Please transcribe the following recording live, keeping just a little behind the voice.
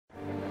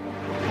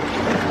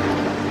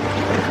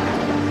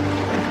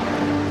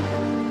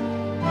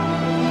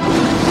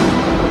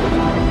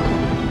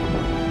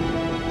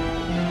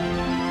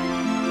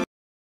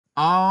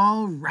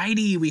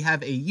Alrighty, we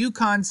have a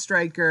Yukon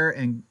Striker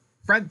and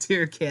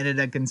Frontier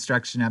Canada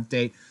construction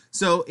update.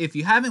 So if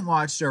you haven't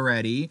watched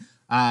already,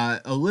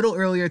 a little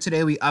earlier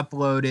today we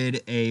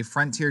uploaded a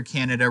Frontier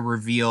Canada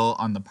reveal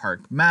on the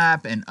park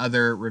map and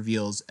other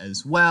reveals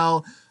as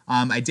well.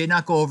 I did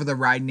not go over the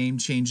ride name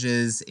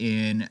changes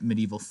in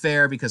Medieval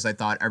Fair because I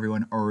thought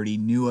everyone already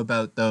knew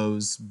about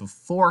those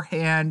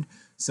beforehand.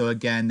 So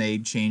again, they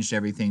changed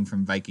everything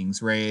from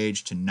Viking's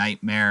Rage to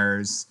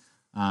Nightmares,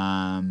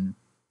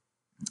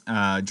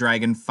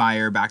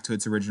 Dragonfire back to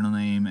its original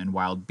name, and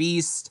Wild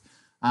Beast.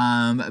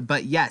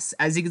 But yes,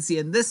 as you can see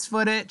in this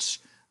footage,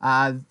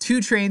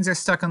 2 trains are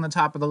stuck on the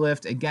top of the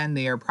lift. Again,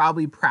 they are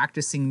probably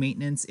practicing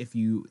maintenance. If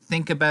you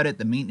think about it,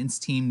 the maintenance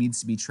team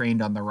needs to be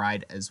trained on the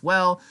ride as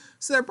well.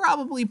 So they're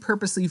probably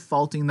purposely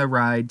faulting the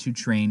ride to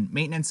train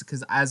maintenance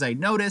because, as I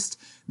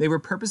noticed, they were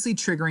purposely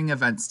triggering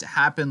events to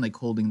happen, like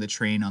holding the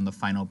train on the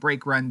final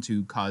brake run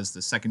to cause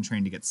the second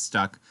train to get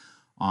stuck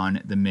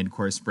on the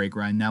mid-course brake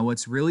run. Now,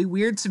 what's really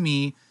weird to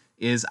me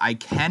is I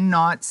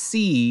cannot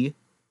see...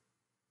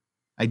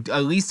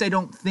 at least I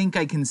don't think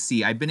I can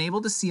see. I've been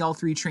able to see all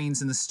 3 trains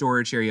in the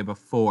storage area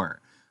before,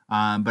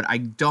 but I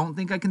don't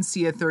think I can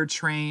see a 3rd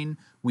train.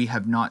 We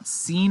have not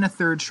seen a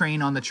 3rd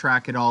train on the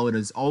track at all. It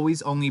has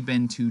always only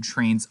been 2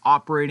 trains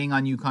operating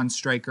on Yukon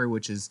Striker,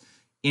 which is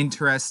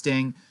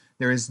interesting.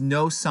 There is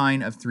no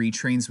sign of 3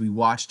 trains. We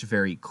watched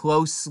very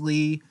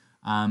closely.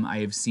 I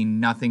have seen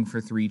nothing for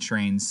 3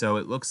 trains, so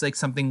it looks like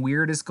something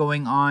weird is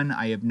going on.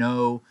 I have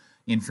no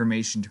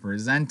information to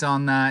present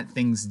on that.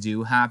 Things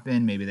do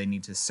happen. Maybe they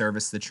need to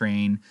service the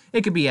train.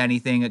 It could be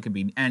anything. It could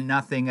be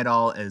nothing at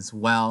all as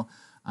well.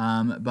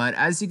 But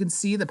as you can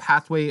see, the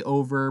pathway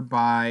over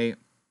by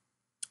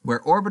where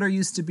Orbiter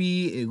used to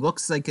be, it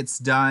looks like it's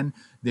done.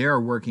 They are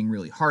working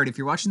really hard. If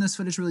you're watching this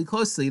footage really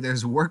closely,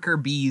 there's worker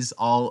bees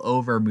all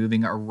over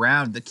moving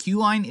around. The queue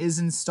line is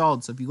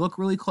installed. So if you look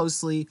really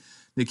closely,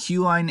 the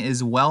queue line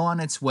is well on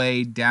its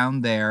way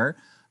down there.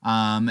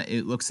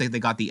 It looks like they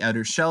got the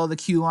outer shell of the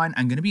queue line.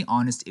 I'm going to be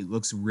honest, it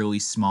looks really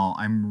small.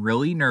 I'm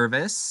really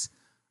nervous.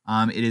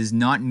 It is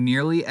not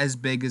nearly as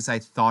big as I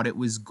thought it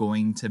was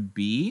going to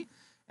be,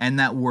 and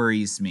that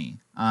worries me.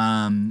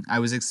 I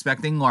was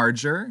expecting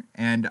larger,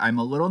 and I'm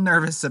a little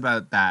nervous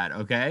about that,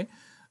 okay?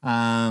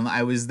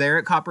 I was there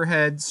at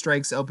Copperhead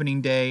Strike's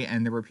opening day,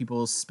 and there were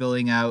people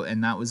spilling out,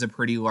 and that was a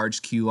pretty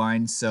large queue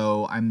line,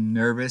 so I'm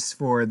nervous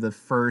for the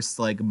first,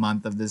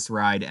 month of this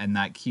ride and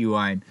that queue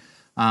line.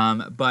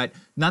 But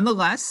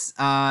nonetheless,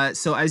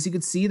 so as you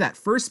can see, that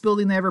first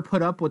building they ever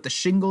put up with the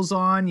shingles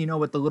on,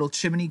 with the little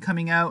chimney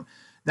coming out,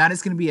 that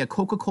is going to be a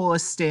Coca-Cola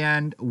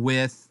stand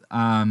with,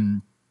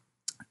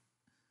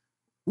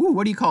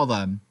 what do you call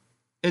them?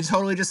 It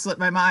totally just slipped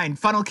my mind.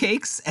 Funnel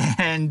cakes,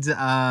 and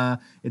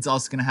it's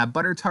also going to have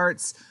butter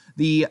tarts.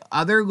 The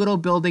other little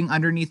building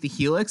underneath the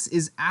helix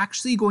is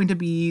actually going to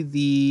be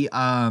the,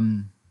 I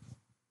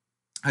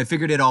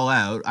figured it all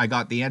out. I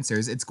got the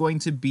answers. It's going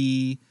to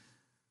be,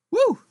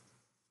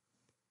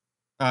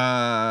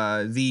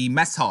 the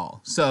mess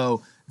hall.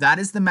 So that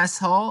is the mess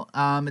hall.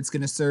 It's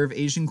going to serve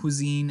Asian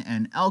cuisine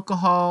and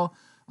alcohol.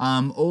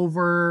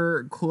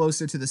 Over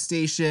closer to the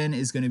station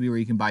is going to be where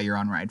you can buy your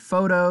on-ride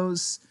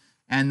photos.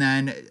 And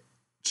then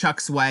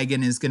Chuck's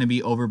Wagon is going to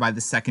be over by the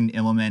second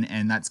implement,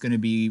 and that's going to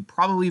be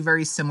probably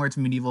very similar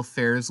to Medieval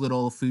Fair's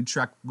little food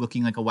truck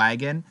looking like a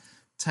wagon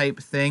type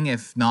thing.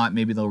 If not,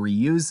 maybe they'll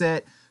reuse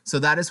it. So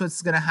that is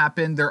what's going to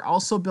happen. They're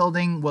also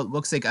building what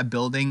looks like a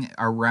building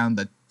around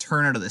the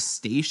turnout of the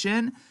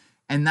station,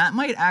 and that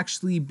might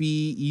actually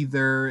be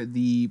either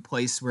the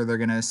place where they're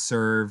going to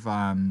serve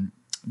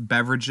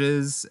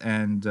beverages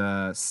and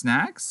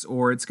snacks,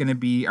 or it's going to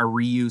be a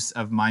reuse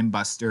of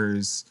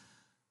Mindbusters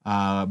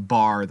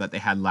bar that they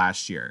had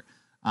last year.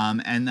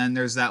 And then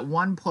there's that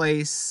one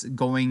place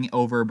going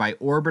over by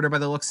Orbiter by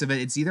the looks of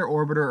it. It's either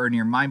Orbiter or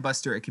near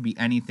Mindbuster. It could be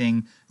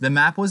anything. The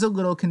map was a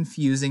little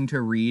confusing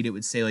to read. It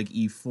would say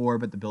E4,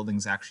 but the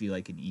building's actually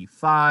an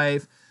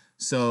E5.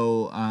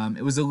 So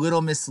it was a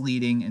little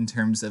misleading in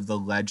terms of the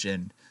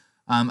legend.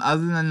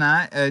 Other than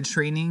that,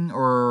 training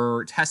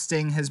or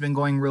testing has been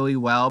going really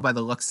well by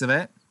the looks of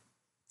it.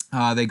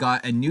 They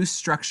got a new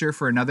structure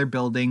for another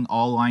building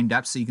all lined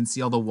up, so you can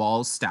see all the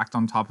walls stacked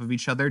on top of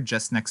each other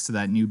just next to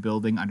that new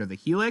building under the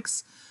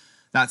helix.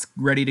 That's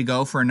ready to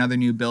go for another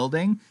new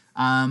building.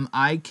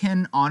 I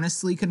can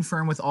honestly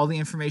confirm with all the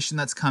information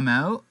that's come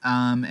out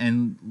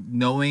and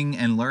knowing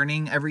and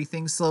learning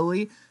everything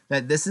slowly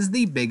that this is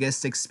the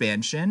biggest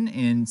expansion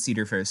in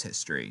Cedar Fair's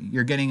history.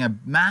 You're getting a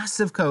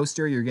massive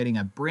coaster, you're getting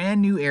a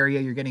brand new area,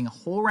 you're getting a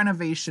whole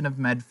renovation of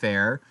Med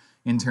Fair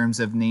in terms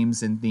of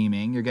names and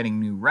theming. You're getting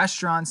new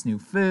restaurants, new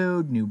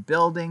food, new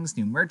buildings,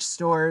 new merch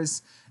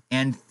stores,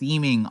 and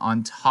theming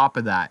on top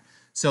of that.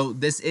 So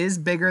this is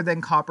bigger than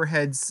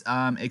Copperhead's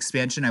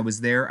expansion. I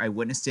was there, I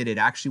witnessed it. It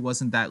actually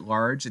wasn't that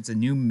large. It's a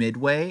new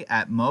midway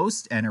at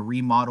most and a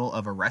remodel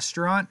of a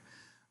restaurant.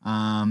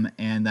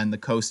 And then the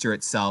coaster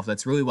itself,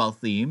 that's really well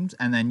themed.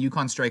 And then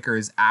Yukon Striker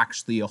is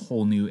actually a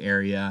whole new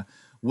area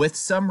with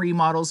some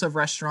remodels of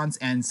restaurants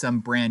and some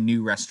brand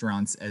new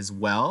restaurants as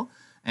well.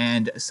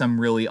 and some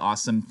really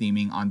awesome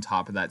theming on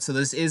top of that. So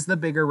this is the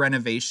bigger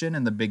renovation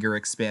and the bigger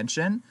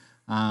expansion.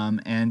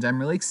 And I'm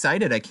really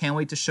excited. I can't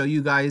wait to show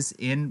you guys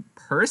in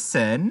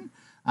person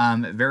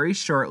very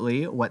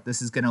shortly what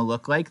this is going to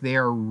look like. They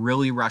are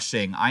really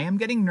rushing. I am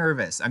getting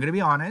nervous. I'm going to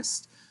be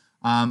honest.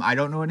 I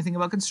don't know anything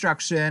about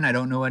construction. I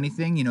don't know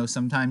anything. You know,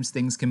 sometimes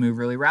things can move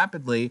really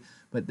rapidly,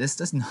 but this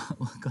does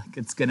not look like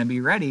it's going to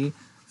be ready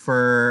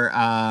for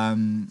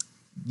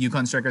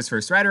Yukon Striker's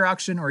first rider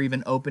auction or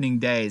even opening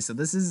day. So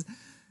this is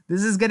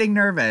getting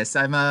nervous.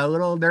 I'm a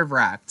little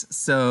nerve-wracked.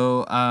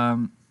 So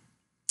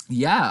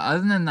yeah,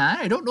 other than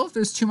that, I don't know if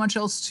there's too much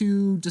else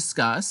to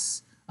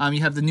discuss.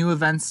 You have the new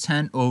events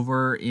tent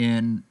over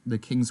in the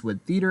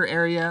Kingswood Theater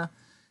area,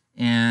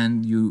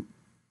 and you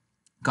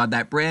got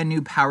that brand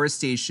new power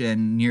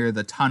station near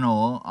the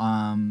tunnel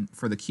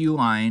for the queue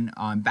line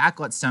on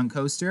Backlot Stunt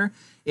Coaster.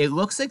 It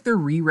looks like they're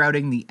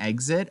rerouting the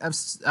exit of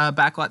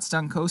Backlot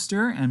Stunt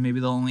Coaster, and maybe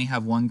they'll only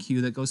have one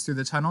queue that goes through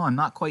the tunnel. I'm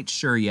not quite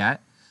sure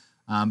yet,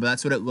 but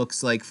that's what it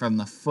looks like from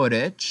the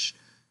footage.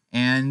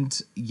 And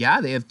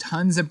yeah, they have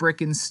tons of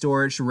brick in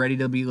storage ready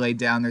to be laid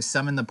down. There's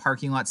some in the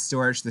parking lot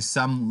storage. There's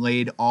some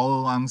laid all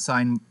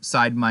alongside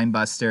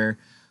Mindbuster.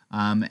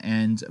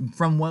 And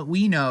from what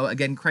we know,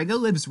 again, Craigo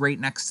lives right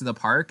next to the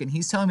park, and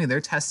he's telling me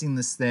they're testing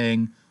this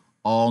thing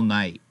all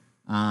night.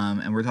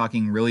 And we're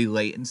talking really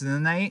late into the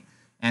night.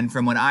 And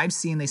from what I've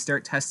seen, they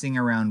start testing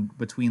around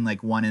between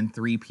like 1 and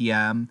 3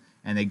 p.m.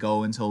 and they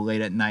go until late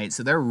at night.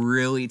 So they're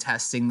really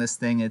testing this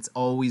thing. It's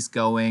always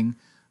going.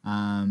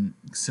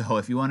 So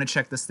if you want to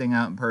check this thing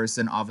out in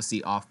person,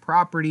 obviously off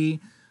property,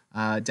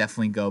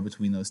 definitely go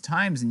between those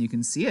times and you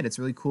can see it. It's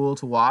really cool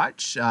to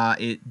watch.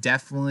 It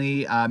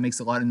definitely makes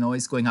a lot of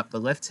noise going up the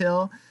lift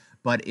hill,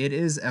 but it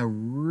is a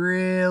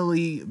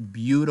really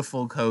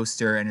beautiful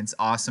coaster and it's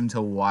awesome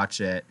to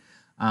watch it.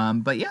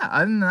 But yeah,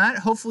 other than that,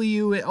 hopefully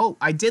oh,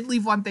 I did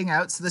leave one thing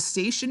out. So the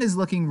station is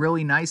looking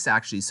really nice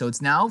actually. So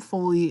it's now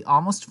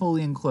almost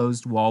fully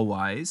enclosed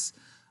wall-wise.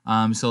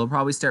 So they'll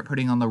probably start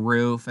putting on the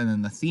roof and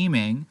then the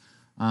theming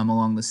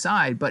along the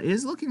side, but it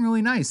is looking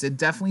really nice. It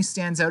definitely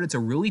stands out. It's a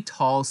really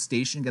tall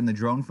station. Again, the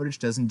drone footage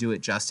doesn't do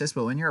it justice,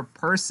 but when you're a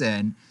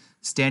person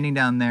standing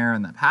down there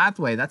on the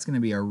pathway, that's going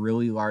to be a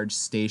really large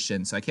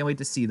station. So I can't wait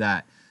to see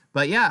that.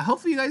 But yeah,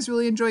 hopefully you guys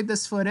really enjoyed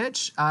this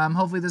footage.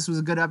 Hopefully this was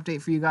a good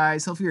update for you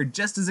guys. Hopefully you're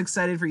just as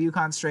excited for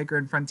Yukon Striker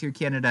and Frontier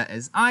Canada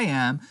as I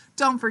am.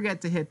 Don't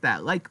forget to hit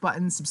that like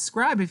button,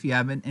 subscribe if you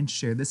haven't, and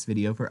share this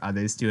video for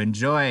others to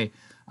enjoy.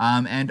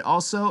 And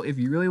also, if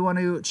you really want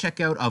to check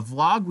out a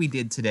vlog we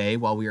did today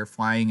while we were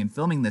flying and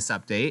filming this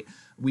update,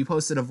 we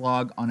posted a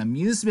vlog on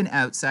Amusement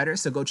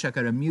Outsiders, so go check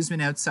out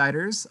Amusement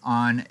Outsiders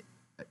on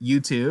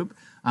YouTube.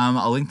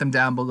 I'll link them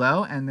down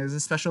below, and there's a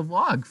special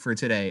vlog for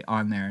today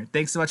on there.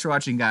 Thanks so much for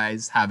watching,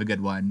 guys. Have a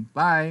good one.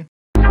 Bye.